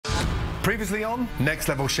Previously on Next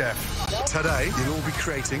Level Chef. Today, you'll all be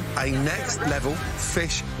creating a next level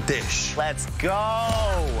fish dish. Let's go!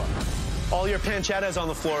 All your pancettas on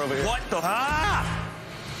the floor over here. What the? Ah!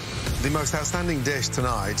 The most outstanding dish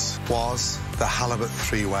tonight was the halibut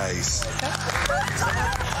 3 ways.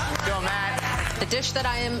 Go, Matt. The dish that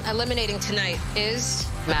I am eliminating tonight is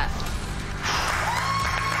Matt.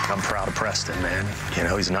 I'm proud of Preston, man. You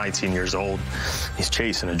know, he's 19 years old. He's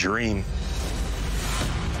chasing a dream.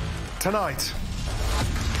 Tonight,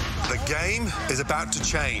 the game is about to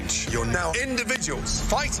change. You're now individuals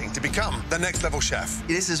fighting to become the next level chef.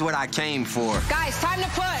 This is what I came for. Guys, time to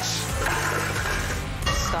push.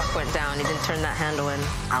 Stock went down. He didn't turn that handle in.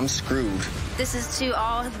 I'm screwed. This is to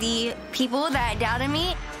all the people that doubted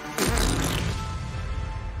me.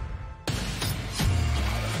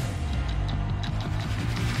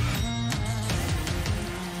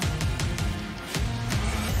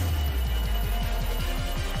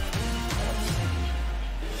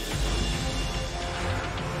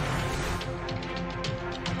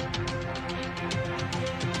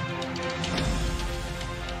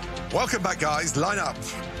 Welcome back, guys. Line up.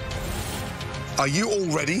 Are you all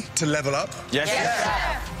ready to level up? Yes.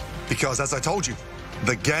 Yes. Because, as I told you,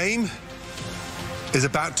 the game is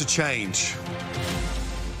about to change.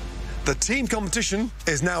 The team competition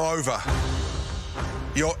is now over.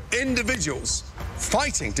 You're individuals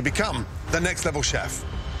fighting to become the next level chef.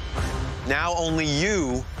 Now only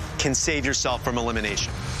you can save yourself from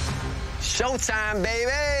elimination. Showtime,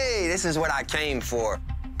 baby! This is what I came for.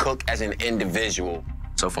 Cook as an individual.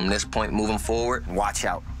 So from this point moving forward, watch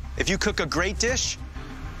out. If you cook a great dish,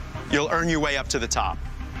 you'll earn your way up to the top.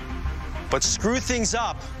 But screw things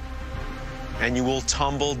up, and you will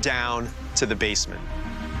tumble down to the basement.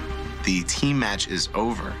 The team match is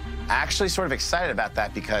over. Actually sort of excited about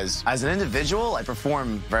that because as an individual, I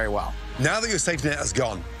perform very well. Now that your safety net has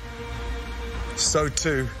gone, so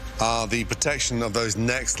too are the protection of those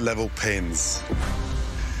next level pins.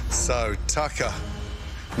 So, Tucker,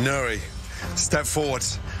 Nuri, step forward.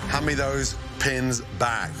 Hand me those pins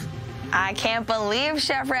back. I can't believe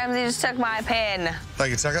Chef Ramsay just took my pin. Thank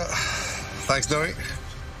you, Tucker. Thanks, Nuri.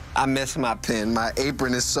 I miss my pin. My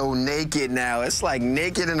apron is so naked now. It's like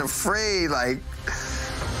naked and afraid, like...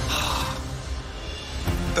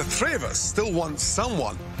 The three of us still want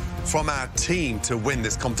someone from our team to win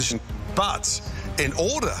this competition. But in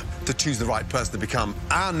order to choose the right person to become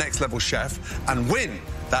our next level chef and win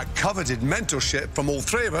that coveted mentorship from all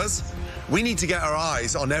three of us, we need to get our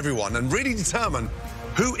eyes on everyone and really determine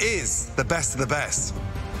who is the best of the best.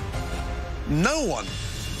 No one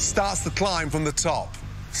starts the climb from the top.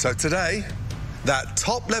 So today, that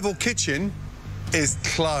top-level kitchen is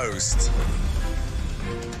closed.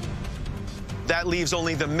 That leaves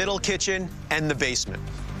only the middle kitchen and the basement.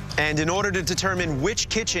 And in order to determine which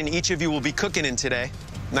kitchen each of you will be cooking in today,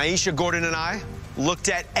 Naisha, Gordon, and I looked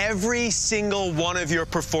at every single one of your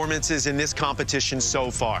performances in this competition so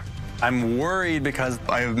far. I'm worried because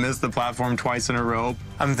I have missed the platform twice in a row.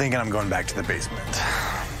 I'm thinking I'm going back to the basement.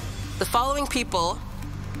 The following people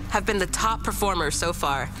have been the top performers so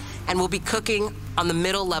far and will be cooking on the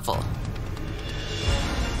middle level.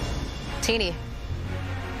 Teeny,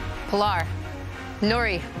 Pilar,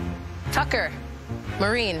 Nuri, Tucker,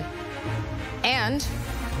 Maureen, and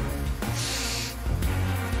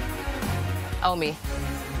Omi.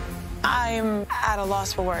 I'm at a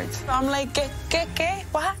loss for words. I'm like, ¿qué?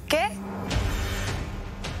 What? ¿Qué?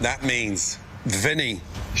 That means Vinny,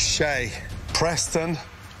 Shay, Preston,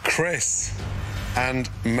 Chris, and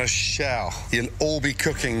Michelle. You'll all be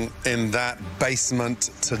cooking in that basement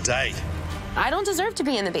today. I don't deserve to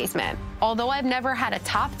be in the basement. Although I've never had a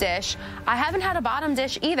top dish, I haven't had a bottom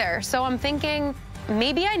dish either. So I'm thinking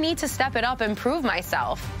maybe I need to step it up and prove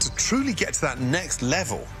myself. To truly get to that next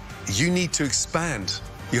level, you need to expand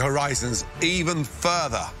your horizons even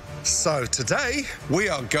further. So today, we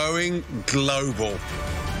are going global.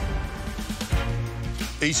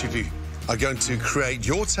 Each of you are going to create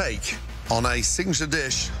your take on a signature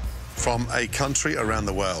dish from a country around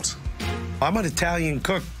the world. I'm an Italian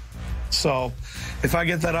cook, so if I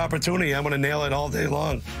get that opportunity, I'm gonna nail it all day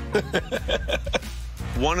long.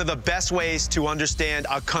 One of the best ways to understand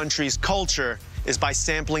a country's culture is by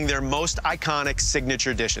sampling their most iconic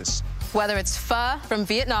signature dishes. Whether it's pho from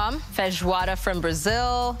Vietnam, feijoada from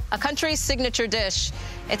Brazil, a country's signature dish,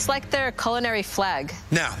 it's like their culinary flag.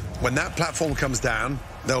 Now, when that platform comes down,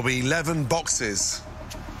 there'll be 11 boxes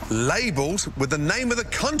labeled with the name of the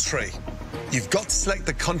country. You've got to select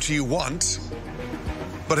the country you want.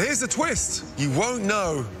 But here's the twist. You won't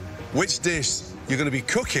know which dish you're going to be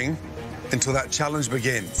cooking until that challenge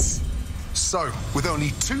begins. So, with only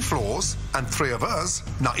 2 floors and 3 of us,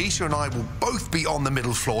 Naisha and I will both be on the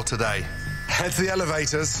middle floor today. Head to the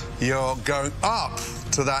elevators. You're going up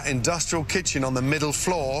to that industrial kitchen on the middle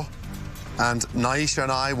floor, and Naisha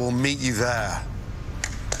and I will meet you there.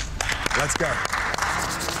 Let's go.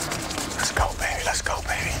 Let's go, baby. Let's go,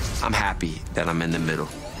 baby. I'm happy that I'm in the middle,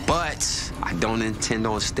 but I don't intend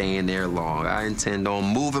on staying there long. I intend on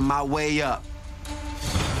moving my way up.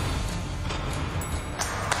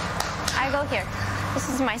 I go here. This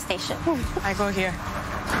is my station. I go here.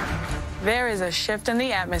 There is a shift in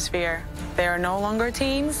the atmosphere. There are no longer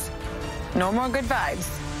teams, no more good vibes.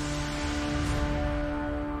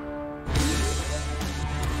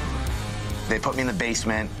 They put me in the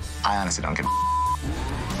basement. I honestly don't give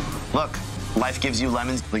a Look, life gives you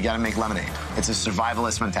lemons. We gotta make lemonade. It's a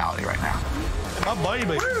survivalist mentality right now. My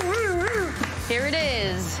baby. Here it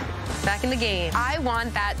is. Back in the game. I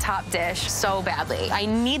want that top dish so badly. I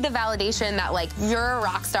need the validation that, like, you're a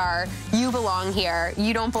rock star, you belong here,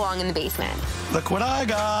 you don't belong in the basement. Look what I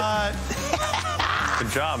got. Good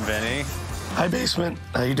job, Vinny. Hi, basement.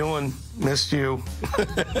 How you doing? Missed you.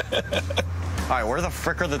 All right, where the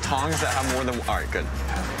frick are the tongs that have more than... All right, good.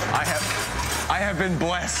 I have been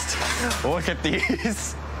blessed. Look at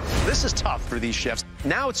these. This is tough for these chefs.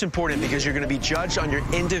 Now it's important because you're going to be judged on your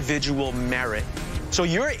individual merit. So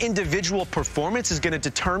your individual performance is going to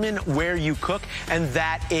determine where you cook, and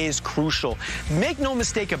that is crucial. Make no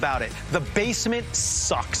mistake about it. The basement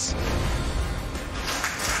sucks.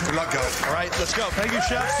 Good luck, guys. All right, let's go. Thank you,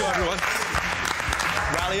 chefs. Go, everyone.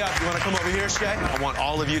 Rally up. You want to come over here, Shay? I want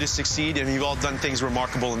all of you to succeed, and you've all done things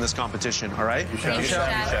remarkable in this competition, all right? Thank you,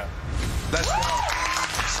 Chef. Let's go.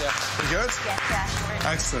 You good? Yes, Chef.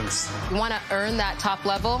 Excellent. You want to earn that top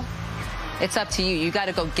level? It's up to you. You got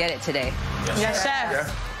to go get it today. Yes, Chef.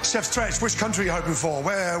 Yeah. Chef Stretch, which country are you hoping for?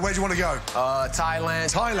 Where do you want to go?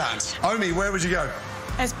 Thailand. Thailand. Omi, where would you go?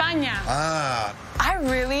 España. Ah. I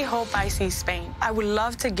really hope I see Spain. I would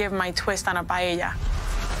love to give my twist on a paella.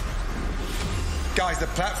 Guys, the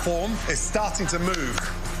platform is starting to move.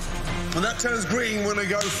 When that turns green, we're going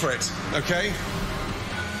to go for it, okay?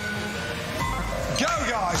 Go,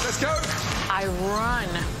 guys, let's go. I run,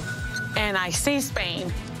 and I see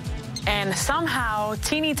Spain. And somehow,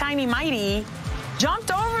 teeny tiny mighty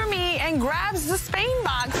jumped over me and grabs the Spain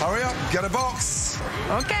box. Hurry up, get a box.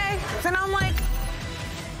 Okay. Then I'm like,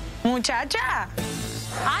 muchacha,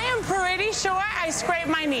 I am pretty sure I scraped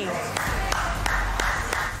my knee.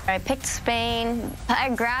 I picked Spain. I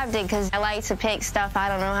grabbed it because I like to pick stuff I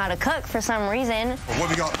don't know how to cook for some reason. What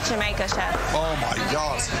have you got? Jamaica, Chef. Oh, my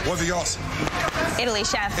God. What have you got? Italy,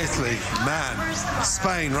 Chef. Italy. Man.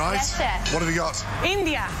 Spain, right? Yes, Chef. What have you got?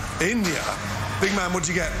 India. India. Big man, what'd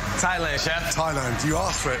you get? Thailand, Chef. Thailand. You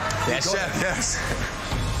asked for it. Yes, You got Chef. it. Yes.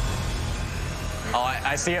 Oh,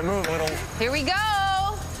 I see it move a little. Here we go.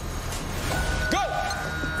 Go!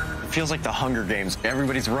 It feels like the Hunger Games.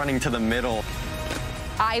 Everybody's running to the middle.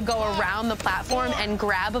 I go around the platform and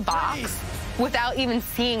grab a box without even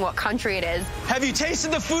seeing what country it is. Have you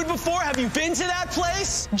tasted the food before? Have you been to that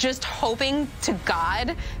place? Just hoping to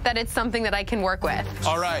God that it's something that I can work with.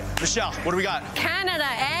 All right, Michelle, what do we got? Canada,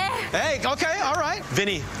 eh? Hey, okay, all right.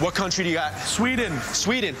 Vinny, what country do you got? Sweden.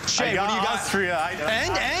 Sweden. Shay, what do you got? Austria.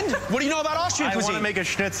 And? What do you know about Austrian I cuisine? want to make a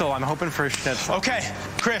schnitzel. I'm hoping for a schnitzel. Okay,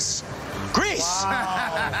 Chris. Greece.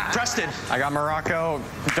 Wow. Preston. I got Morocco.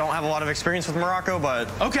 Don't have a lot of experience with Morocco, but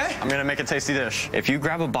okay. I'm gonna make a tasty dish. If you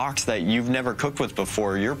grab a box that you've never cooked with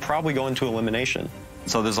before, you're probably going to elimination.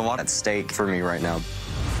 So there's a lot at stake for me right now.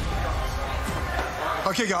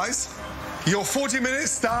 Okay, guys. Your 40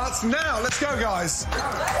 minutes starts now. Let's go, guys.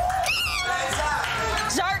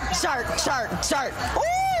 Shark.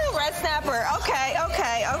 Ooh, red snapper. Okay.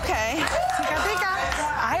 Tika tika.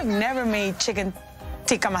 I've never made chicken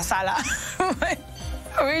tikka masala.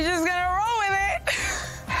 We're just gonna roll with it.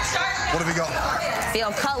 What have we got?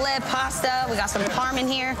 Veal cutlet, pasta. We got some parm in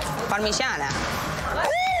here. Parmigiana.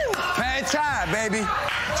 Pad thai, baby.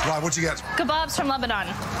 Right, what'd you get? Kebabs from Lebanon.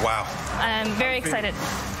 Wow. I'm very excited.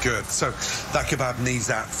 Good. So that kebab needs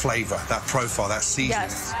that flavor, that profile, that seasoning.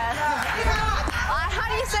 Yes. How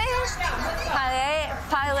do you say this?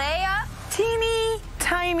 Paella? Teeny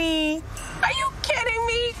tiny. Are you kidding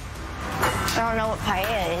me? I don't know what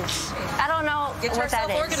paella is. I don't know Get what that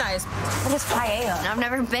yourself is. organized. What is paella? I've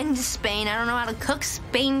never been to Spain. I don't know how to cook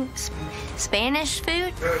Spanish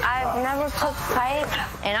food. I've never cooked paella,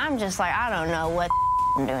 and I'm just like, I don't know what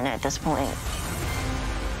I'm doing at this point.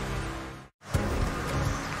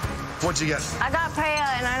 What'd you get? I got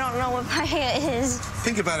paella, and I don't know what paella is.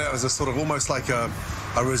 Think about it as a sort of almost like a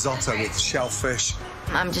risotto with shellfish,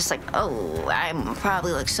 I'm just like, oh, I'm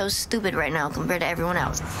probably look so stupid right now compared to everyone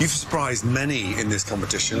else. You've surprised many in this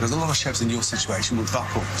competition. There's a lot of chefs in your situation would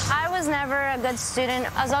buckle. I was never a good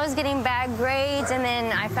student. I was always getting bad grades, and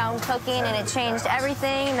then I found cooking, and it changed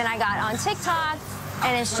everything. Then I got on TikTok,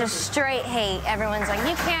 and it's just straight hate. Everyone's like,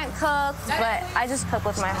 you can't cook, but I just cook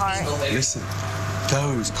with my heart. Listen,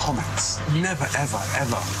 those comments, never, ever,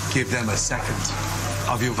 ever give them a second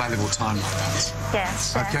of your valuable time like that.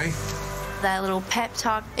 Yes. Okay? That little pep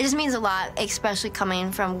talk, it just means a lot, especially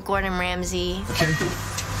coming from Gordon Ramsay. Okay.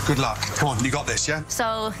 Good luck. Come on, you got this, yeah?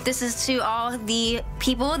 So this is to all the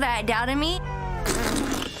people that doubted me.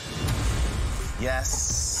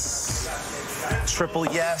 Yes. Triple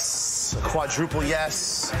yes. Quadruple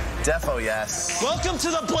yes. Defo yes. Welcome to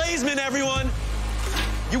the Blazement, everyone.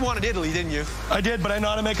 You wanted Italy, didn't you? I did, but I know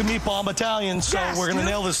how to make a meatball. I'm Italian, so Yes, we're going to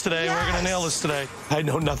dude. nail this today. Yes. We're going to nail this today. I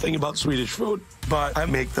know nothing about Swedish food, but I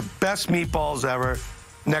make the best meatballs ever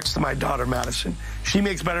next to my daughter, Madison. She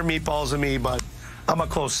makes better meatballs than me, but I'm a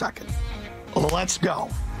close second. Let's go.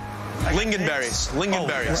 Lingonberries.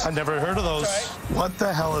 Lingonberries. Oh, I never heard of those. What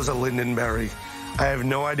the hell is a lingonberry? I have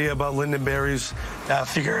no idea about lingonberries.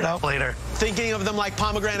 Figure it out later. Thinking of them like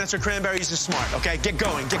pomegranates or cranberries is smart, okay? Get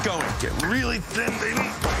going, get going. Get really thin, baby.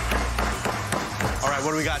 All right,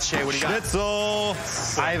 what do we got, Shay? What do you got? Schnitzel.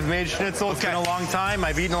 I've made schnitzel. It's been a long time.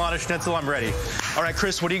 I've eaten a lot of schnitzel. I'm ready. All right,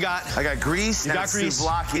 Chris, what do you got? I got grease. You got grease.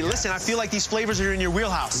 Hey, listen, I feel like these flavors are in your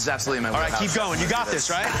wheelhouse. This is absolutely my wheelhouse. All right, keep going. You got this,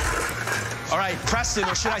 right? All right, Preston,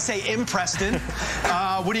 or should I say Preston,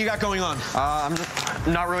 what do you got going on? I'm just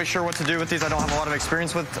not really sure what to do with these. I don't have a lot of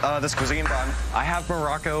experience with this cuisine, but I have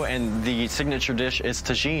Morocco, and the signature dish is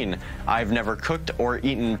tagine. I've never cooked or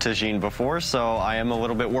eaten tagine before, so I am a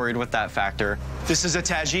little bit worried with that factor. This is a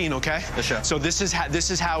tagine, okay? Yes, chef. So this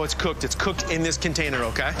is how it's cooked. It's cooked in this container,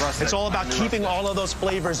 okay? Rustic. It's all about keeping all of those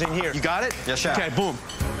flavors in here. You got it? Yes, chef. Okay, boom.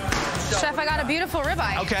 Chef, I got a beautiful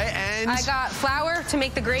ribeye. Okay, and? I got flour to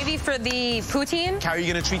make the gravy for the poutine. How are you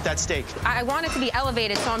gonna treat that steak? I want it to be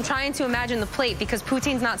elevated, so I'm trying to imagine the plate because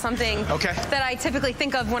poutine's not something that I typically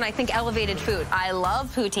think of when I think elevated food. I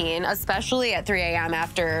love poutine, especially at 3 a.m.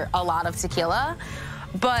 after a lot of tequila.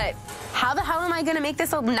 But how the hell am I gonna make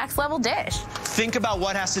this a next level dish? Think about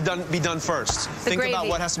what has to be done first. Think about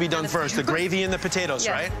what has to be done first. The gravy and the potatoes,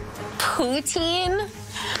 Yes. right? Poutine?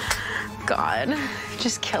 God,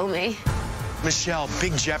 just kill me. Michelle,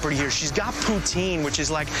 big jeopardy here. She's got poutine, which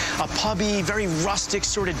is like a pubby, very rustic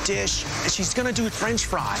sort of dish, and she's gonna do French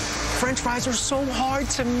fry. French fries are so hard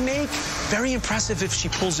to make. Very impressive if she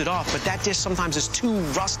pulls it off, but that dish sometimes is too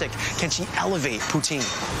rustic. Can she elevate poutine?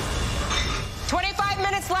 25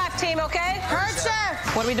 minutes left, team, okay? Heard,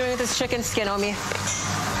 chef. What are we doing with this chicken skin, Omi?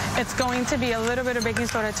 It's going to be a little bit of baking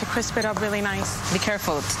soda to crisp it up really nice. Be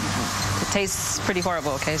careful. It tastes pretty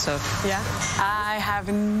horrible, okay? So. Yeah? I have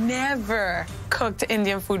never cooked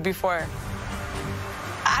Indian food before.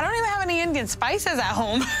 I don't even have any Indian spices at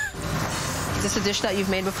home. Is this a dish that you've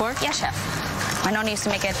made before? Yeah, chef. My nonna used to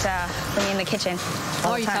make it for me in the kitchen.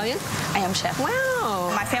 Oh, are you Italian? I am, chef.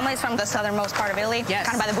 Wow. My family's from the southernmost part of Italy. Yes.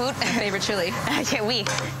 Kind of by the boot. Favorite chili. Yeah, we.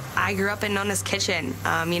 I grew up in Nona's kitchen.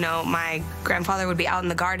 You know, my grandfather would be out in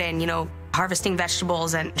the garden, you know, harvesting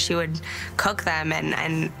vegetables, and she would cook them,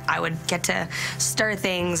 and I would get to stir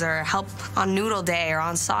things or help on noodle day or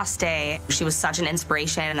on sauce day. She was such an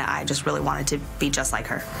inspiration, and I just really wanted to be just like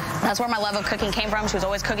her. That's where my love of cooking came from. She was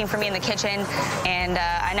always cooking for me in the kitchen, and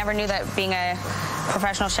I never knew that being a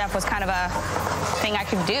professional chef was kind of a thing I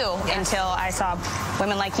could do until I saw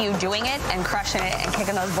women like you doing it and crushing it and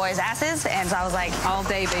kicking those boys' asses, and so I was like, all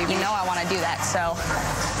day, baby. You know I want to do that, so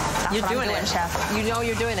that's You're what doing I'm doing, it, chef. You know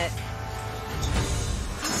you're doing it.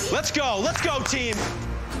 Let's go, team.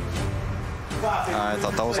 I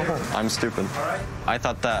thought that was a hole. I'm stupid. I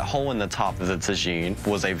thought that hole in the top of the tagine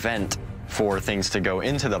was a vent for things to go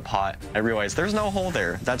into the pot. I realized there's no hole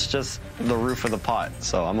there. That's just the roof of the pot.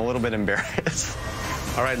 So I'm a little bit embarrassed.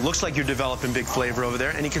 All right, looks like you're developing big flavor over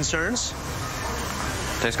there. Any concerns?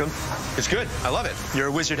 Tastes good? It's good. I love it. You're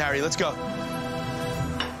a wizard, Harry. Let's go.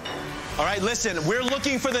 All right, listen, we're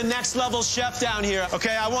looking for the next level chef down here,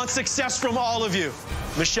 okay? I want success from all of you.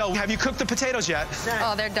 Michelle, have you cooked the potatoes yet?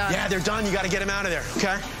 Oh, they're done. Yeah, they're done. You got to get them out of there,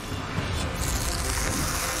 okay?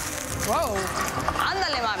 Whoa.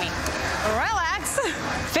 Ándale, mami. Relax.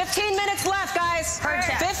 15 minutes left, guys. Heard,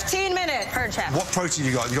 chef. 15 minutes. Heard, chef. What protein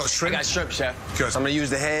you got? You got shrimp? I got shrimp, chef. Good. So I'm gonna use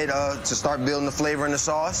the head to start building the flavor in the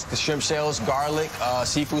sauce. The shrimp shells, garlic,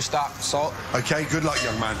 seafood stock, salt. Okay, good luck,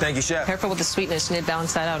 young man. Thank you, chef. Careful with the sweetness. You need to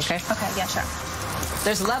balance that out, okay? Okay, yeah, chef.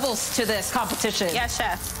 There's levels to this competition. Yeah,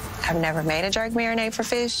 chef. I've never made a jerk marinade for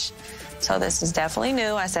fish, so this is definitely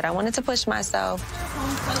new. I said I wanted to push myself.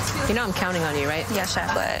 You know I'm counting on you, right? Yes,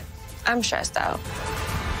 chef, but I'm stressed out.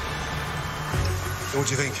 What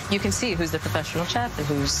do you think? You can see who's the professional chef and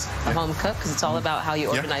who's a home cook, because it's all about how you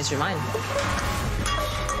organize your mind.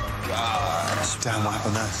 Gosh, damn, what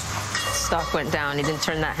happened there? Stock went down. He didn't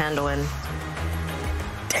turn that handle in.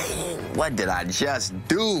 Dang, what did I just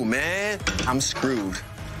do, man? I'm screwed.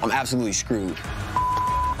 I'm absolutely screwed.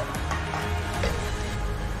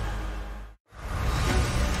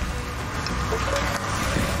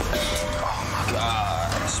 Oh, my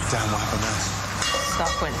gosh. Damn, what happened there?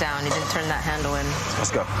 Stock went down. He didn't turn that handle in.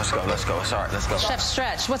 Let's go, let's go, let's go. It's all right, let's go. Chef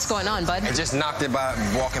Stretch, what's going on, bud? I just knocked it by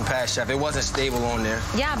walking past, chef. It wasn't stable on there.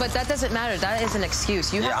 Yeah, but that doesn't matter. That is an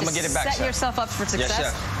excuse. You have I'm to gonna get it back, set chef. yourself up for success.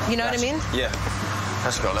 Yes, chef. You know what I mean? Yeah.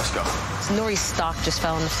 Let's go, let's go. Nori's stock just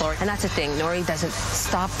fell on the floor. And that's the thing. Nori doesn't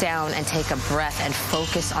stop down and take a breath and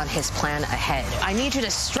focus on his plan ahead. I need you to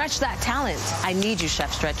stretch that talent. I need you,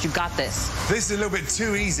 Chef Stretch. You got this. This is a little bit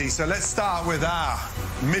too easy, so let's start with our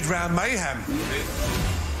mid-round mayhem.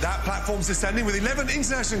 That platform's descending with 11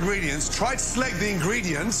 international ingredients. Try to select the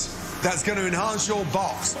ingredient that's going to enhance your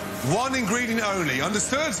box. One ingredient only.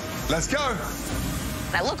 Understood? Let's go.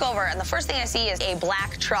 I look over, and the first thing I see is a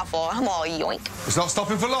black truffle. I'm all yoink. It's not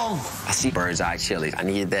stopping for long. I see bird's eye chilies. I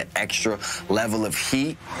needed that extra level of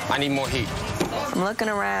heat. I need more heat. I'm looking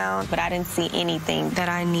around, but I didn't see anything that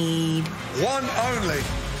I need. One only.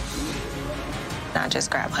 Not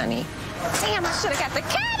just grab honey. Damn, I should have got the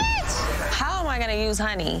cabbage! How am I gonna use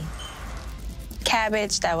honey?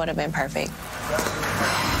 Cabbage, that would have been perfect.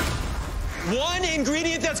 One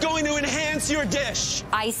ingredient that's going to enhance your dish.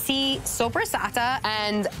 I see sopressata,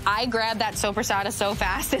 and I grab that sopressata so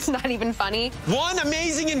fast, it's not even funny. One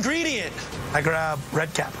amazing ingredient. I grab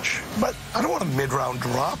red cabbage, but I don't want a mid-round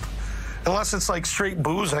drop. Unless it's like straight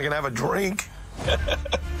booze and I can have a drink.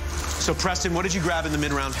 So, Preston, what did you grab in the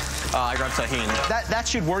mid-round? I grabbed tahini. That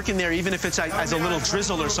should work in there, even if it's as a little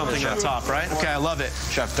drizzle or something on top, right? Okay, I love it.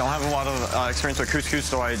 Chef, don't have a lot of experience with couscous,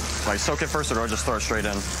 so I soak it first, or do I just throw it straight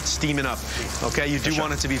in? Steam it up, okay? You do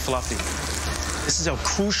want it to be fluffy. This is a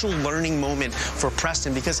crucial learning moment for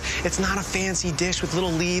Preston because it's not a fancy dish with little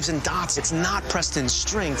leaves and dots. It's not Preston's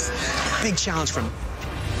strength. Big challenge for him.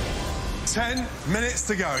 10 minutes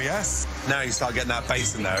to go, yes? Now you start getting that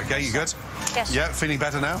base in there, okay? You good? Yes. Yeah, feeling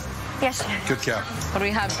better now? Yes. Good girl. What do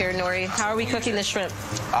we have here, Nori? How are we cooking the shrimp?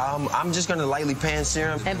 I'm just gonna lightly pan sear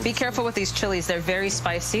them. And be careful with these chilies. They're very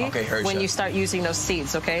spicy when you start using those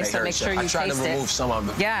seeds, okay? So make sure you taste it. I tried to remove some of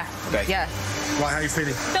them. Yeah. Okay. Yeah. Right, how you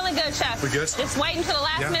feeling? Feeling good, chef. We good? Just waiting till the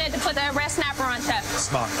last minute to put that red snapper on, chef.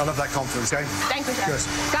 Smart. I love that confidence, okay? Thank you, chef.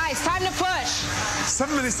 Good. Guys, time to push.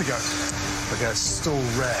 7 minutes to go. Okay, still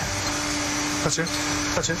rare. Touch it.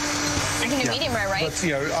 Touch it. I can do medium rare, right? But,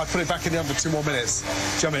 you know, I put it back in the oven for 2 more minutes. Do you know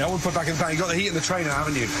what I mean? I wouldn't put it back in the pan. You got the heat in the tray now,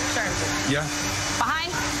 haven't you? Sure. Yeah?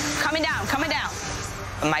 Behind, coming down, coming down.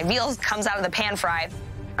 My veal comes out of the pan fried.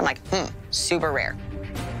 I'm like, super rare.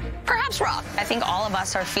 Perhaps raw. I think all of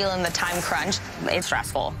us are feeling the time crunch. It's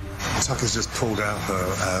stressful. Tucker's just pulled out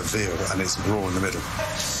her veal and it's raw in the middle.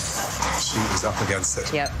 She is up against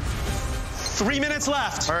it. Yep. 3 minutes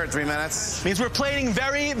left. All right, 3 minutes. Means we're plating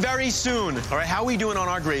very, very soon. All right, how are we doing on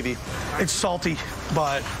our gravy? It's salty,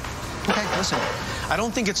 but... Okay, listen. I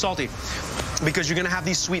don't think it's salty because you're going to have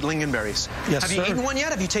these sweet lingonberries. Yes, Have you eaten one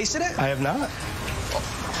yet? Have you tasted it? I have not.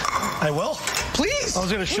 I will. Please. I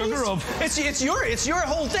was going to sugar them. It's your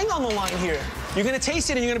whole thing on the line here. You're going to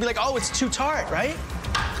taste it and you're going to be like, oh, it's too tart, right?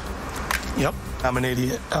 Yep, I'm an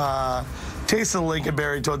idiot. Taste the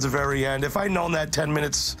lingonberry towards the very end. If I'd known that 10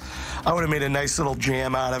 minutes, I would have made a nice little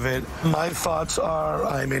jam out of it. My thoughts are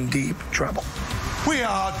I'm in deep trouble. We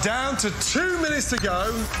are down to 2 minutes to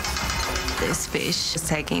go. This fish is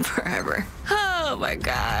taking forever. Oh, my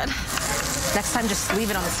God. Next time, just leave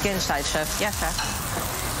it on the skin side, chef. Yes, chef.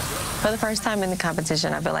 For the first time in the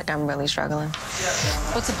competition, I feel like I'm really struggling.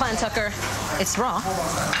 What's the plan, Tucker? It's raw.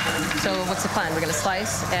 So what's the plan? We're going to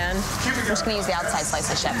slice and... I'm just going to use the outside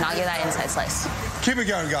slices, chef, not get that inside slice. Keep it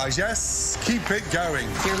going, guys, yes? Keep it going.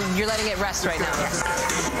 You're letting it rest right now.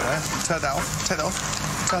 Yes. Turn that off. Turn it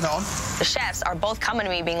off. Turn it on. The chefs are both coming to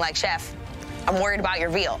me being like, Chef, I'm worried about your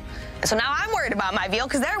veal. And so now I'm worried about my veal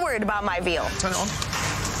because they're worried about my veal. Turn it on.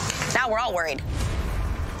 Now we're all worried.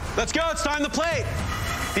 Let's go. It's time to plate.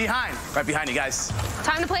 Behind. Right behind you guys.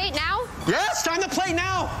 Time to plate now? Yes, time to plate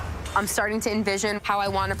now. I'm starting to envision how I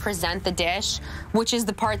want to present the dish, which is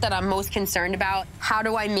the part that I'm most concerned about. How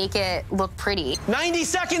do I make it look pretty? 90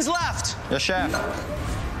 seconds left. Yes, chef.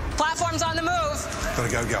 Platform's on the move. Gotta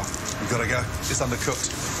go, girl. You gotta go. It's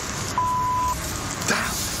undercooked.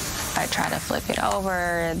 I I try to flip it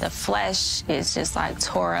over. The flesh is just like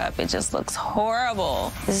tore up. It just looks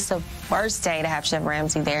horrible. This is the worst day to have Chef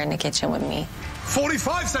Ramsay there in the kitchen with me.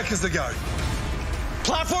 45 seconds to go.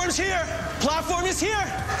 Platform's here. Platform is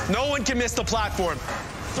here. No one can miss the platform.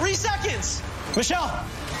 3 seconds. Michelle,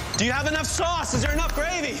 do you have enough sauce? Is there enough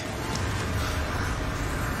gravy?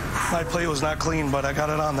 My plate was not clean, but I got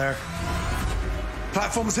it on there.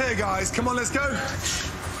 Platform's here, guys. Come on, let's go.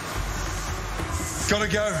 Gotta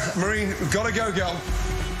go. Maureen, gotta go, girl.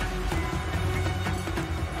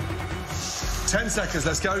 10 seconds,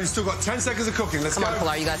 let's go. You've still got 10 seconds of cooking. Let's go. Come on,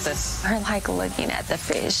 Pilar, you got this. We're like looking at the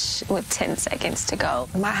fish with 10 seconds to go.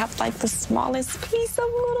 I might have like the smallest piece of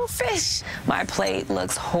little fish. My plate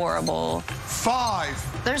looks horrible.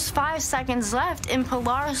 5. There's 5 seconds left and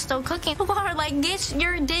Pilar's still cooking. Pilar, like, get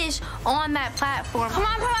your dish on that platform. Come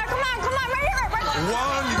on, Pilar, come on, right here, right here.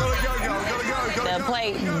 1, you gotta go, girl. Gotta go. The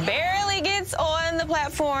plate barely gets on the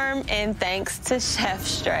platform, and thanks to Chef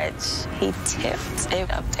Stretch, he tipped it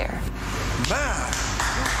up there. Man.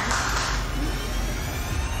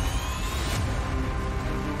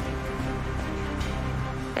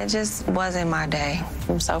 It just wasn't my day.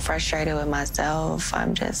 I'm so frustrated with myself. I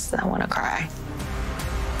want to cry.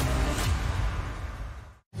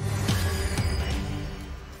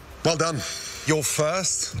 Well done. Your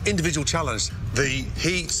first individual challenge. The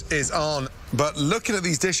heat is on, but looking at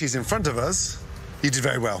these dishes in front of us, you did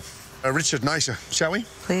very well. Richard, Naisha, shall we?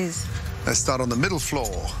 Please. Let's start on the middle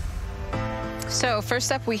floor. So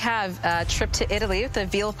first up, we have a trip to Italy with the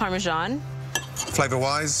veal parmesan.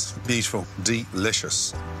 Flavor-wise, beautiful,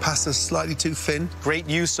 delicious. Pasta's slightly too thin. Great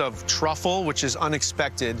use of truffle, which is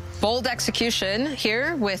unexpected. Bold execution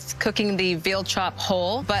here with cooking the veal chop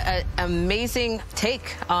whole, but an amazing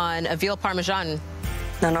take on a veal parmesan.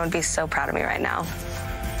 Nona would be so proud of me right now.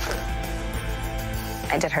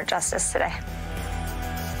 I did her justice today.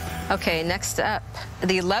 Okay, next up,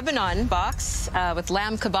 the Lebanon box with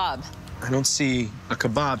lamb kebab. I don't see a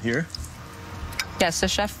kebab here. Yes, the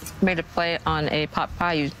chef made a play on a pot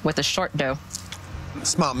pie with a short dough.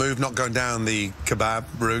 Smart move, not going down the kebab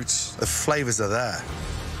route. The flavors are there.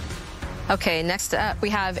 Okay, next up,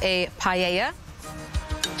 we have a paella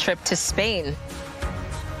trip to Spain.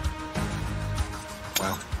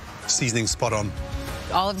 Wow, seasoning spot on.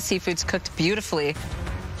 All of the seafood's cooked beautifully.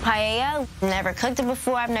 Paella, never cooked it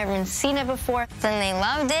before. I've never even seen it before. And they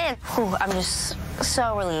loved it. Whew, I'm just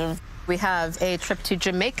so relieved. We have a trip to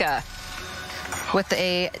Jamaica with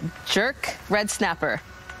a jerk red snapper.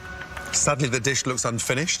 Sadly, the dish looks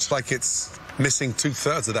unfinished, like it's missing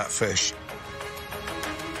 2/3 of that fish.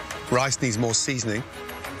 Rice needs more seasoning.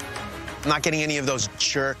 I'm not getting any of those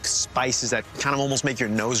jerk spices that kind of almost make your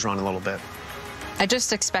nose run a little bit. I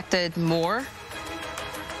just expected more.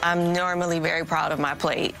 I'm normally very proud of my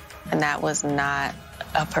plate, and that was not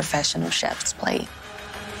a professional chef's plate.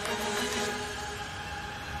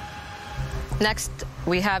 Next,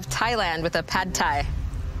 we have Thailand with a pad thai.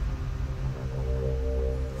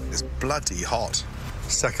 It's bloody hot.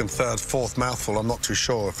 Second, third, fourth mouthful, I'm not too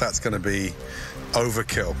sure if that's going to be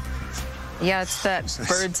overkill. Yeah, it's that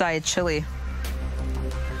bird's eye chili.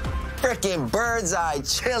 Frickin' bird's eye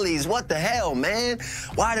chilies. What the hell, man?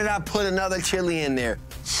 Why did I put another chili in there?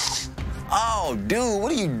 Oh, dude,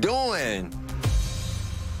 what are you doing?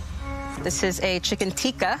 This is a chicken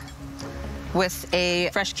tikka with a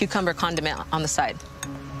fresh cucumber condiment on the side.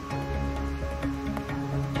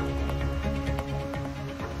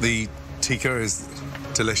 The tikka is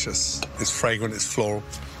delicious. It's fragrant, it's floral.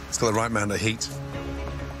 It's got the right amount of heat.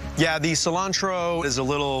 Yeah, the cilantro is a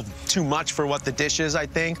little too much for what the dish is, I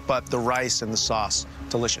think, but the rice and the sauce,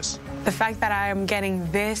 delicious. The fact that I am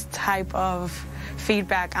getting this type of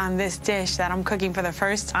feedback on this dish that I'm cooking for the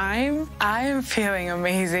first time, I am feeling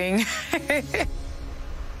amazing.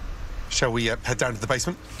 Shall we head down to the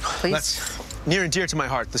basement? Please. That's near and dear to my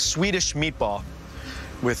heart, the Swedish meatball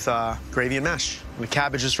with gravy and mash. The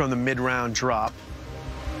cabbage is from the mid-round drop.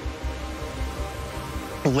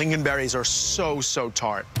 Lingonberries are so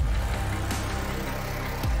tart.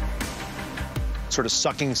 Sort of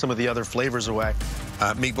sucking some of the other flavors away.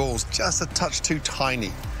 Meatballs, just a touch too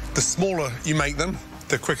tiny. The smaller you make them,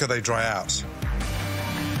 the quicker they dry out.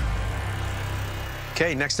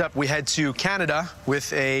 Okay, next up, we head to Canada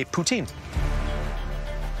with a poutine.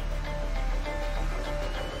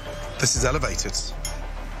 This is elevated.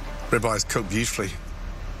 Ribeyes cooked beautifully.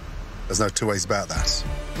 There's no two ways about that.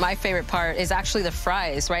 My favorite part is actually the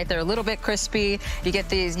fries, right? They're a little bit crispy. You get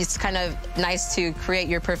these, it's kind of nice to create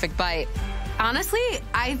your perfect bite. Honestly,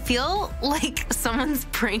 I feel like someone's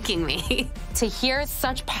pranking me. To hear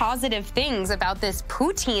such positive things about this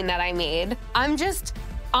poutine that I made, I'm just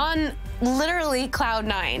on literally cloud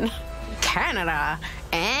 9. Canada,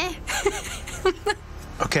 eh?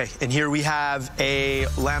 Okay, and here we have a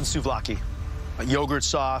lamb souvlaki. A yogurt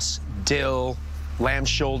sauce, dill, lamb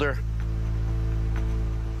shoulder.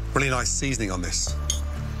 Really nice seasoning on this.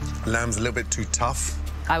 Lamb's a little bit too tough.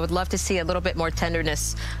 I would love to see a little bit more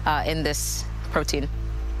tenderness in this protein.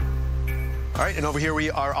 All right, and over here we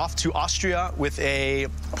are off to Austria with a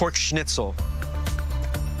pork schnitzel.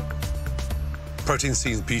 Protein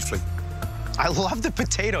seasoned beautifully. I love the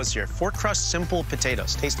potatoes here. Four crust, simple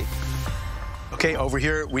potatoes, tasty. Okay, over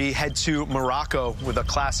here we head to Morocco with a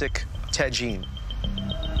classic tagine.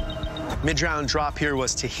 Mid-round drop here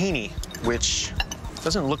was tahini, which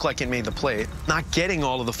doesn't look like it made the plate. Not getting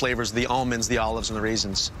all of the flavors of the almonds, the olives, and the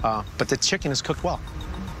raisins, but the chicken is cooked well.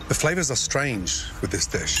 The flavors are strange with this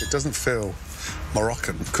dish. It doesn't feel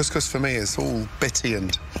Moroccan. Couscous for me is all bitty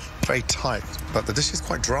and very tight, but the dish is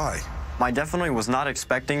quite dry. I definitely was not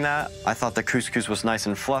expecting that. I thought the couscous was nice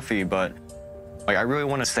and fluffy, but I really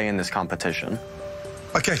want to stay in this competition.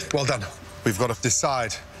 Okay, well done. We've got to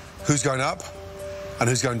decide who's going up and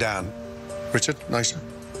who's going down. Richard, Naisha?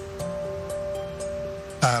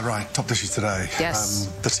 Right, top dishes today. Yes.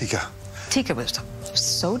 The tikka. Tikka was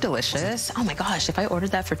so delicious. Oh my gosh, if I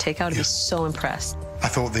ordered that for takeout, I'd be so impressed. I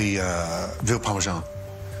thought the veal parmesan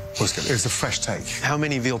was good. It was a fresh take. How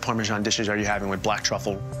many veal parmesan dishes are you having with black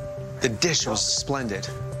truffle? The dish was splendid.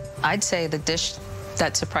 I'd say the dish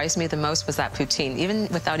that surprised me the most was that poutine. Even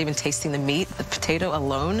without even tasting the meat, the potato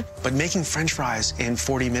alone. But making French fries in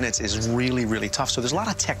 40 minutes is really, really tough. So there's a lot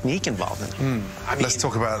of technique involved in it. I mean, let's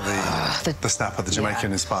talk about the snapper, the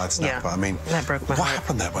Jamaican-inspired snapper. Yeah. I mean, that broke my what heart.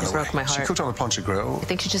 happened there, by the way? Broke my heart. She cooked on a plancha grill. I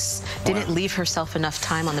think she just didn't leave herself enough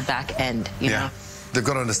time on the back end, you know? They've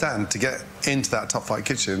got to understand, to get into that top-flight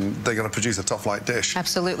kitchen, they've got to produce a top-flight dish.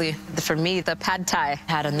 Absolutely. For me, the pad thai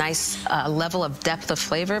had a nice level of depth of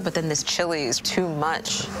flavor, but then this chili is too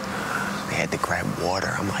much. They had to grab water.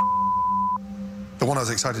 I'm like... The one I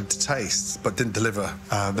was excited to taste, but didn't deliver.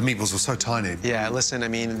 The meatballs were so tiny. Yeah, listen, I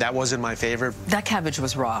mean, that wasn't my favorite. That cabbage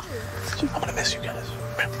was raw. I'm gonna miss you guys.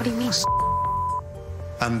 What do you mean?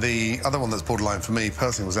 And the other one that's borderline for me,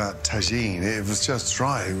 personally, was that tagine. It was just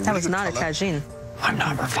dry. That was not a tagine. I'm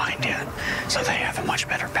not refined yet, so they have a much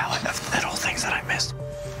better palate of little things that I missed.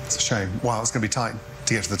 It's a shame. Wow, it's going to be tight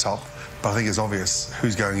to get to the top, but I think it's obvious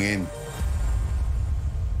who's going in.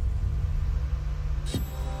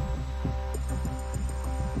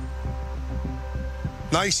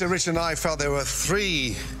 Naisha, Rich, and I felt there were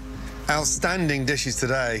 3 outstanding dishes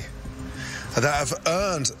today that have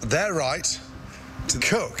earned their right to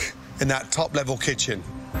cook in that top-level kitchen.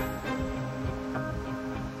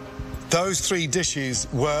 Those 3 dishes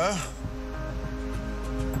were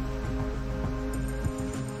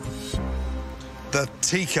the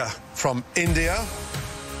tikka from India.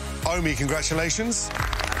 Omi, congratulations.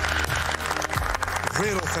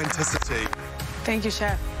 Real authenticity. Thank you,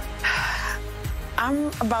 Chef. I'm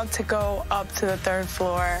about to go up to the 3rd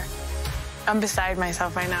floor. I'm beside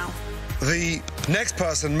myself right now. The next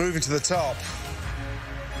person moving to the top,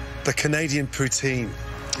 the Canadian poutine.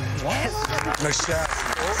 What? No, chef.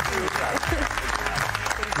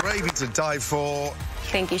 Gravy to die for.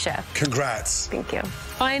 Thank you, Chef. Congrats. Thank you.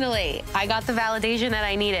 Finally, I got the validation that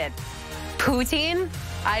I needed. Poutine,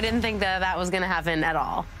 I didn't think that was going to happen at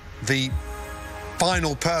all. The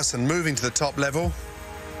final person moving to the top level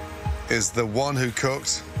is the one who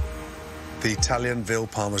cooked the Italian veal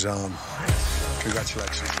parmesan.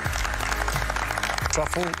 Congratulations.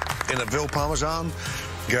 Truffle in a veal parmesan.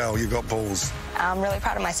 Girl, you got balls. I'm really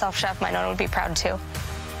proud of myself, Chef. My Nona would be proud, too.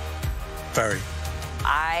 Very.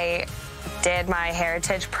 I did my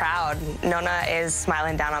heritage proud. Nona is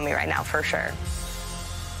smiling down on me right now, for sure.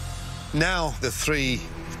 Now, the 3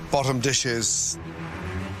 bottom dishes.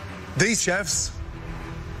 These chefs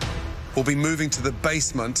will be moving to the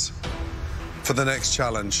basement for the next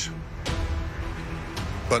challenge,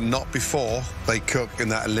 but not before they cook in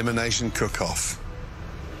that elimination cook-off.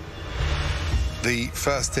 The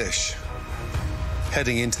first dish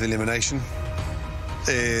heading into the elimination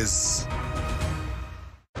is...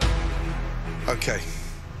 Okay.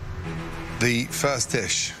 The first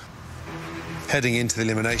dish heading into the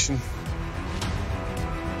elimination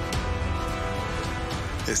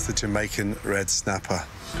is the Jamaican red snapper.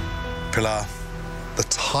 Pilar, the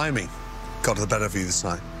timing got the better of you this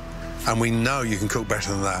night, and we know you can cook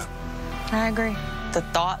better than that. I agree. The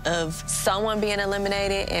thought of someone being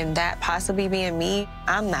eliminated and that possibly being me,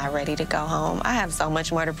 I'm not ready to go home. I have so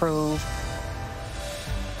much more to prove.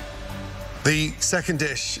 The second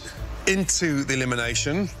dish into the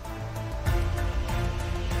elimination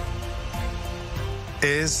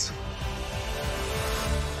is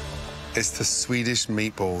the Swedish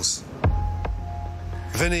meatballs.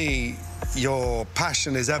 Vinny, your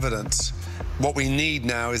passion is evident. What we need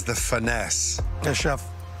now is the finesse. Yeah, Chef,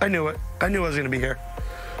 I knew it. I knew I was going to be here.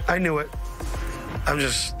 I knew it. I'm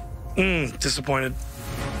just disappointed.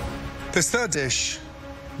 This third dish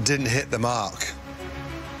didn't hit the mark.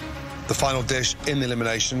 The final dish in the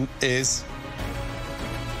elimination is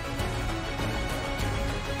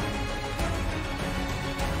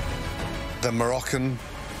the Moroccan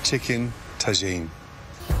chicken tagine.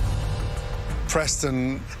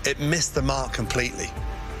 Preston, it missed the mark completely.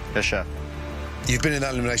 Yes, Chef. You've been in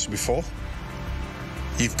that elimination before.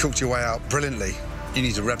 You've cooked your way out brilliantly. You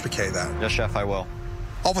need to replicate that. Yes, Chef, I will.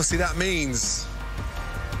 Obviously, that means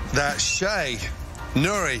that Shay,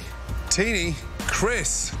 Nuri, Teeny,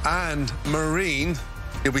 Chris, and Marine,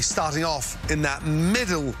 you'll be starting off in that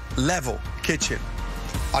middle level kitchen.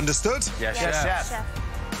 Understood? Yes,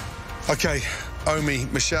 Chef. Okay, Omi,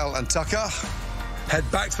 Michelle, and Tucker, head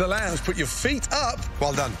back to the lounge. Put your feet up.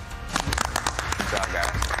 Well done. Good job,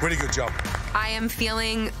 guys. Really good job. I am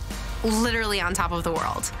feeling literally on top of the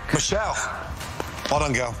world. Michelle, well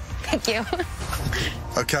done, girl. Thank you.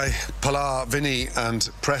 Okay, Pilar, Vinny, and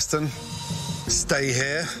Preston, stay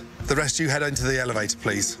here. The rest of you head into the elevator,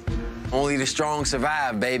 please. Only the strong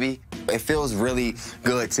survive, baby. It feels really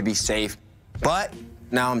good to be safe. But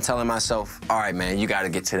now I'm telling myself, all right, man, you got to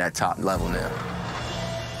get to that top level now.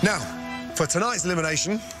 Now, for tonight's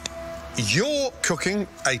elimination, you're cooking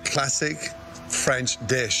a classic French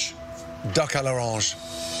dish, duck à l'orange.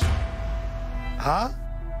 Huh?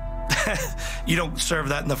 You don't serve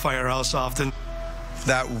that in the firehouse often.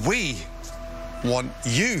 That we want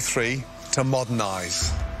you three to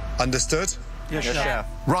modernize. Understood? Yes, Chef.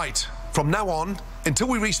 Right. From now on, until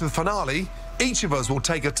we reach the finale, each of us will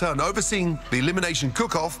take a turn overseeing the elimination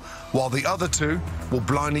cook-off while the other two will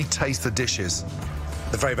blindly taste the dishes.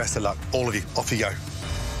 The very best of luck, all of you. Off you go.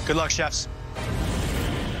 Good luck, chefs.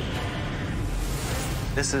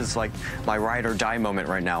 This is like my ride or die moment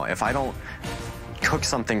right now. If I don't cook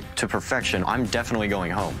something to perfection, I'm definitely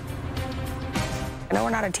going home. I know we're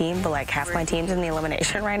not a team, but like half my team's in the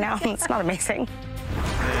elimination right now. It's not amazing.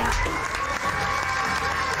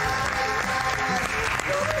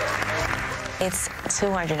 It's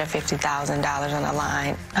 $250,000 on the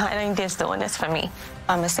line. I ain't just doing this for me.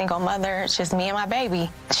 I'm a single mother. It's just me and my baby.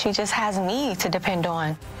 She just has me to depend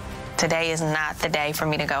on. Today is not the day for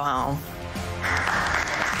me to go home.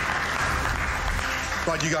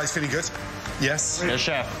 Right, you guys feeling good? Yes? Yes,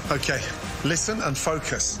 Chef. Okay, listen and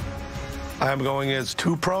focus. I'm going as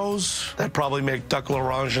two pros that probably make duck à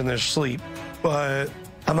l'orange in their sleep, but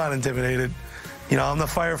I'm not intimidated. You know, I'm the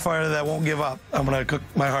firefighter that won't give up. I'm going to cook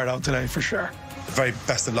my heart out today for sure. Very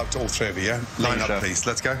best of luck to all three of you, yeah? Line up, please.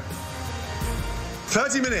 Let's go.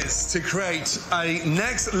 30 minutes to create a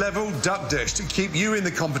next-level duck dish to keep you in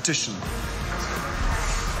the competition.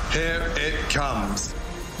 Here it comes.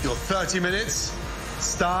 Your 30 minutes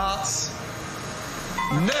starts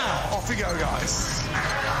now. Off we go, guys.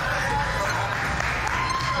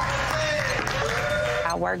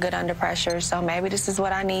 I work good under pressure, so maybe this is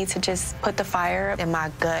what I need to just put the fire in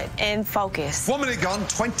my gut and focus. 1 minute gone,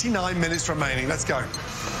 29 minutes remaining. Let's go.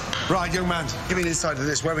 Right, young man, give me an insight of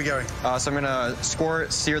this. Where are we going? So I'm going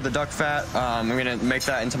to sear the duck fat. I'm going to make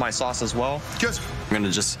that into my sauce as well. Good. I'm going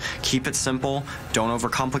to just keep it simple, don't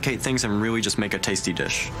overcomplicate things, and really just make a tasty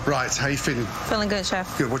dish. Right, how you feeling? Feeling good,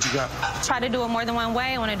 Chef. Good, what you got? Try to do it more than one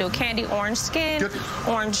way. I want to do candy orange skin, Good.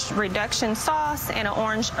 orange reduction sauce, and an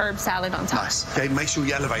orange herb salad on top. Nice. Okay, make sure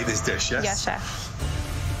you elevate this dish, yes? Yes, Chef.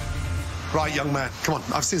 Right, young man, come on.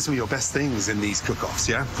 I've seen some of your best things in these cook-offs,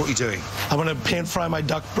 yeah? What are you doing? I'm going to pan fry my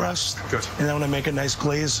duck breast. Good. And then I'm going to make a nice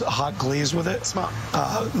glaze, a hot glaze with it. Smart.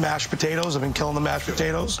 Mashed potatoes. I've been killing the mashed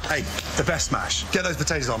potatoes. Hey, the best mash. Get those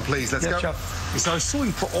potatoes on, please. Let's go. Chef. So I saw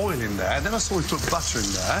you put oil in there, then I saw you put butter in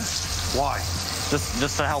there. Why?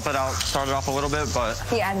 Just to help it out, start it off a little bit, but...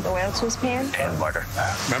 He added oil to his pan? And butter.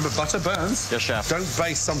 Remember, butter burns. Yes, Chef. Don't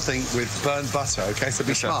base something with burnt butter, okay? So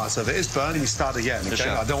be smart. So if it is burnt, you start again, okay? Yes,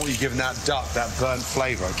 Chef. I don't want you giving that duck that burnt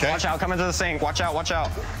flavor, okay? Watch out, come into the sink. Watch out, watch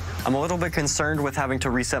out. I'm a little bit concerned with having to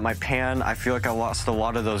reset my pan. I feel like I lost a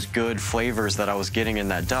lot of those good flavors that I was getting in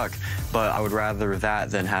that duck, but I would rather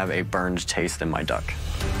that than have a burned taste in my duck.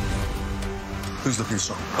 Who's looking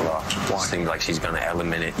strong? Why? Seems like she's going to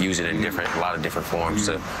element it, use it in a lot of different forms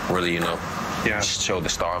to really, show the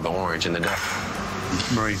star of the orange in the duck.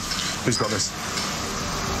 Marie, who's got this?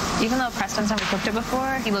 Even though Preston's never cooked it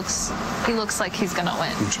before, he looks like he's gonna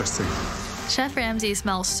win. Interesting. Chef Ramsay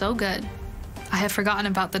smells so good. I have forgotten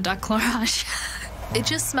about the duck l'orange. It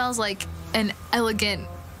just smells like an elegant,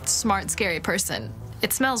 smart, scary person.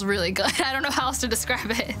 It smells really good. I don't know how else to describe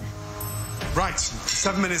it. Right,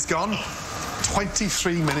 7 minutes gone.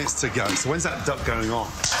 23 minutes to go. So when's that duck going on?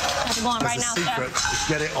 That's going right now, secret chef. is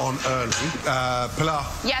get it on early. Pilar.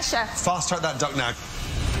 Yes, chef. Fast track that duck now.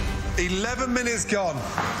 11 minutes gone.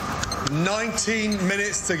 19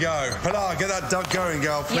 minutes to go. Pilar, get that duck going,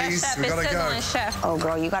 girl, please. Yes, chef. We've got to go. On, chef. Oh,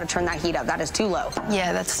 girl, you got to turn that heat up. That is too low.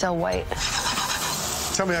 Yeah, that's still white.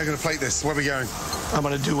 Tell me how you're going to plate this. Where are we going? I'm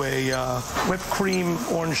going to do a whipped cream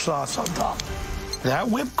orange sauce on top. That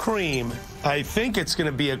whipped cream, I think it's going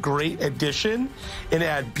to be a great addition and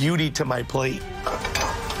add beauty to my plate.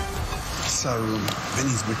 So,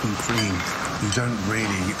 Vinny's whipping cream, you don't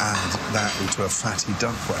really add that into a fatty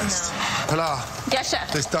duck breast. No. Pilar. Yes,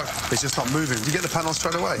 chef. This duck is just not moving. Did you get the pan on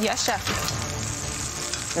straight away? Yes, chef.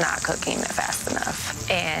 Not cooking fast enough.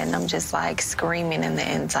 And I'm just like screaming in the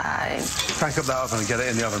inside. Crank up that oven and get it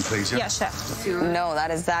in the oven, please. Yeah? Yes, chef. No,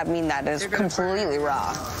 that is completely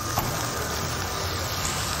raw.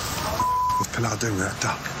 What's Pilar doing with that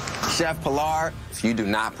duck? Chef Pilar, if you do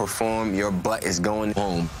not perform, your butt is going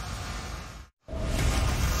home.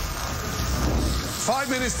 5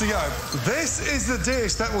 minutes to go. This is the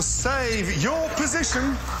dish that will save your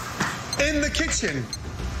position in the kitchen.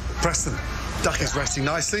 Preston, duck is resting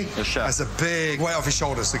nicely. Yes, chef. Has a big weight off his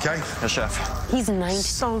shoulders, okay? Yes, chef. He's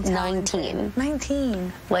 19.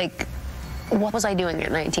 19. Like, what was I doing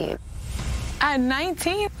at 19? At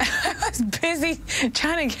 19, I was busy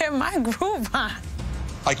trying to get my groove on.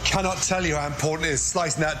 I cannot tell you how important it is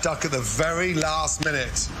slicing that duck at the very last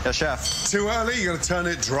minute. Yes, chef. Too early, you're gonna turn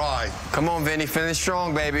it dry. Come on, Vinny, finish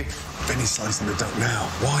strong, baby. Vinny's slicing the duck now.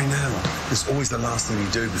 Why now? It's always the last thing you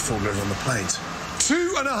do before it goes on the plate.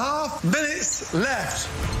 2.5 minutes left.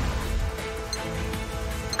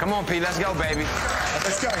 Come on, Pete, let's go, baby.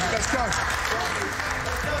 Let's go, let's go.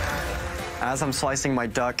 As I'm slicing my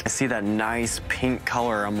duck, I see that nice pink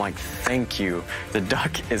color. I'm like, thank you. The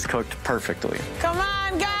duck is cooked perfectly. Come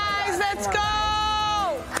on, guys, let's go!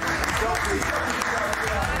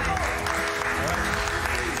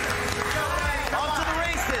 On to the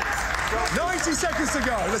races. 90 seconds to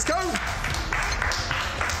go. Let's go.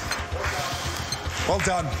 Well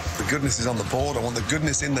done. The goodness is on the board. I want the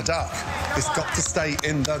goodness in the duck. It's got to stay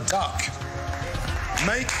in the duck.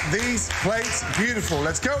 Make these plates beautiful.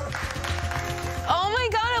 Let's go. Oh my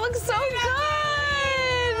God, it looks so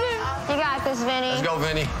good! You got this, Vinny. Let's go,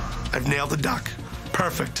 Vinny. I've nailed the duck.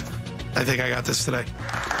 Perfect. I think I got this today.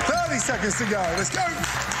 30 seconds to go. Let's go.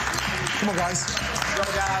 Come on, guys. Go,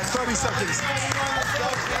 guys. 30 seconds.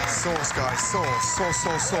 Sauce, guys. Sauce. Sauce,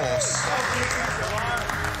 sauce, sauce.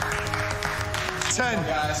 10,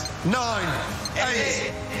 9,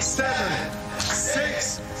 8, 7,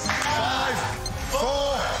 6, 5,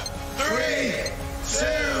 4, 3, 2,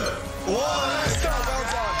 1. Let's go. Well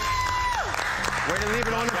done. Way to leave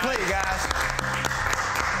it on the plate, guys.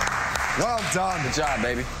 Well done. Good job,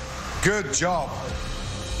 baby. Good job.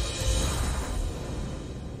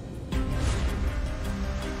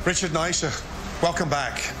 Richard and Aisha, welcome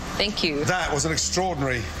back. Thank you. That was an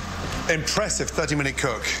extraordinary, impressive 30-minute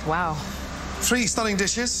cook. Wow. 3 stunning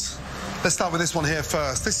dishes. Let's start with this one here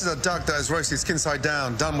first. This is a duck that is roasted skin side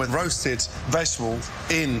down, done with roasted vegetables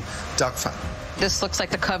in duck fat. This looks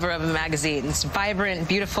like the cover of a magazine. It's vibrant,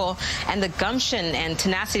 beautiful, and the gumption and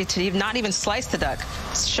tenacity to not even slice the duck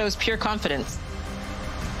shows pure confidence.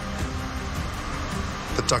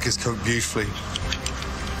 The duck is cooked beautifully.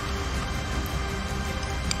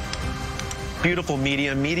 Beautiful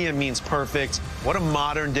medium. Medium means perfect. What a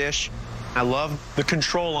modern dish. I love the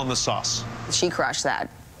control on the sauce. She crushed that.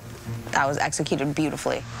 That was executed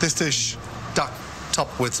beautifully. This dish, duck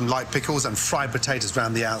topped with some light pickles and fried potatoes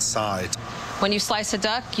around the outside. When you slice a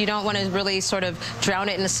duck, you don't want to really sort of drown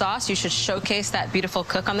it in the sauce. You should showcase that beautiful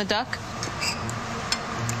cook on the duck.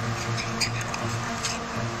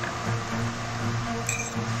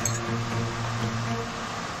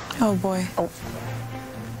 Oh, boy. Oh.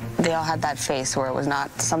 They all had that face where it was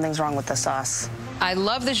not, something's wrong with the sauce. I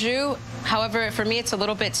love the jus. However, for me, it's a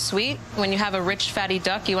little bit sweet. When you have a rich, fatty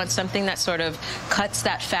duck, you want something that sort of cuts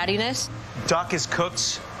that fattiness. Duck is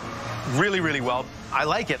cooked really, really well. I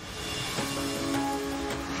like it.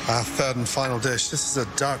 Our third and final dish. This is a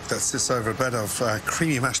duck that sits over a bed of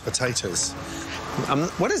creamy mashed potatoes.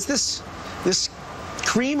 What is this? This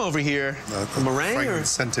cream over here? Meringue?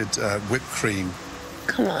 Fragrance-scented whipped cream.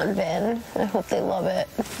 Come on, Ben. I hope they love it.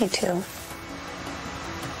 Me too.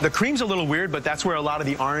 The cream's a little weird, but that's where a lot of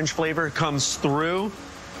the orange flavor comes through.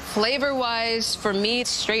 Flavor-wise, for me, it's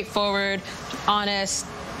straightforward, honest,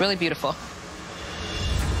 really beautiful.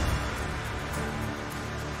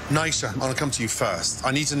 Naisha, I'm going to come to you first.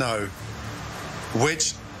 I need to know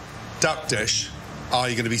which duck dish are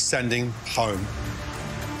you going to be sending home?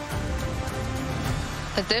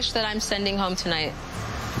 The dish that I'm sending home tonight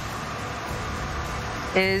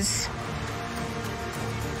is...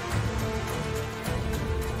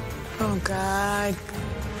 Oh, God.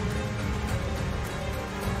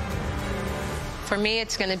 For me,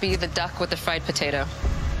 it's going to be the duck with the fried potato.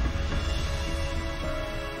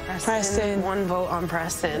 Preston. 1 vote on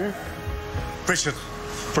Preston. Richard.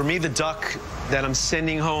 For me, the duck that I'm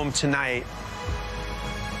sending home tonight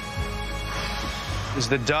is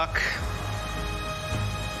the duck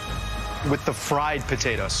with the fried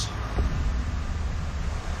potatoes.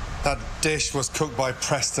 That dish was cooked by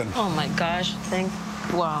Preston. Oh, my gosh.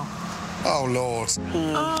 Wow. Oh, Lord.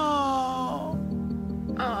 Oh.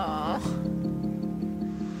 Oh.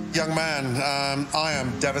 Young man, I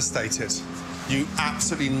am devastated. You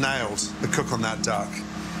absolutely nailed the cook on that duck.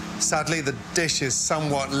 Sadly, the dish is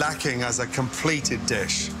somewhat lacking as a completed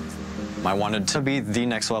dish. I wanted to be the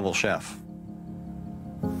next level chef.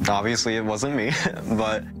 Obviously, it wasn't me,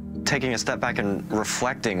 but taking a step back and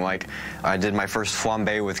reflecting, like, I did my first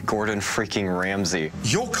flambe with Gordon freaking Ramsay.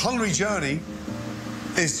 Your culinary journey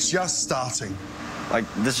is just starting. Like,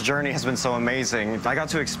 this journey has been so amazing. I got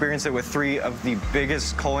to experience it with 3 of the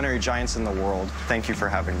biggest culinary giants in the world. Thank you for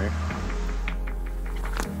having me.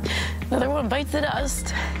 Another one bites the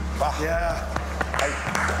dust. Yeah.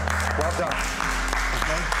 Well done.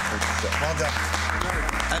 Okay. Well done.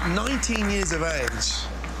 At 19 years of age,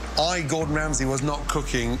 Gordon Ramsay, was not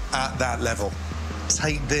cooking at that level.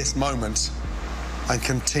 Take this moment and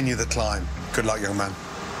continue the climb. Good luck, young man.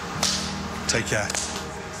 Take care.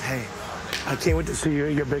 Hey, I can't wait to see you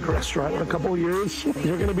in your big restaurant in a couple of years.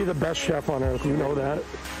 You're going to be the best chef on earth. You know that.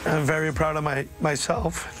 I'm very proud of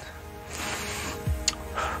myself.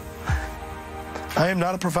 I am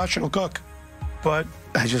not a professional cook, but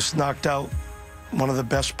I just knocked out one of the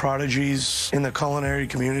best prodigies in the culinary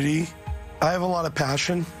community. I have a lot of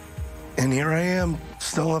passion, and here I am,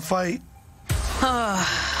 still in a fight.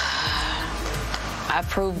 I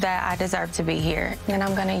proved that I deserve to be here, and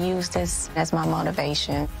I'm gonna use this as my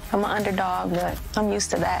motivation. I'm an underdog, but I'm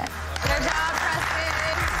used to that. Good job, Preston.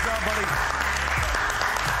 Good job, buddy.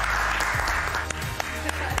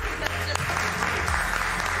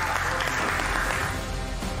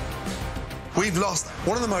 We've lost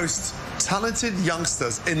one of the most talented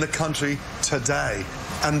youngsters in the country today.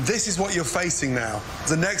 And this is what you're facing now.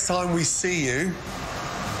 The next time we see you,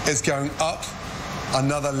 it's going up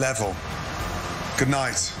another level. Good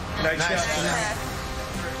night. Good night, Chef. Good night.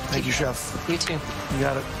 Thank you, Chef. You too. You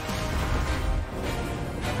got it.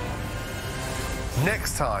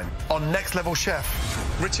 Next time on Next Level Chef,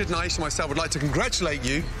 Richard, Naisha, and myself would like to congratulate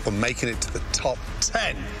you for making it to the top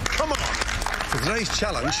 10. Come on. For today's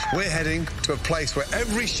challenge, we're heading to a place where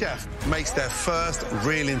every chef makes their first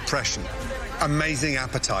real impression. Amazing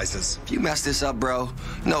appetizers. If you mess this up, bro,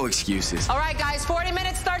 no excuses. All right, guys, 40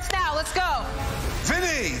 minutes starts now. Let's go.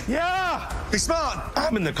 Vinny! Yeah! Be smart.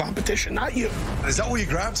 I'm in the competition, not you. Is that all you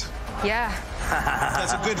grabbed? Yeah.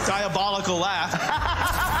 That's a good diabolical laugh.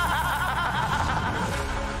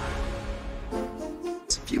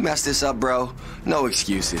 If you mess this up, bro, no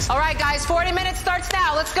excuses. All right, guys, 40 minutes starts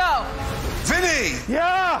now. Let's go. Vinny!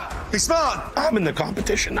 Yeah! Be smart. I'm in the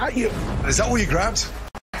competition, not you. Is that all you grabbed?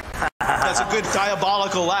 That's a good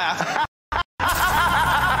diabolical laugh.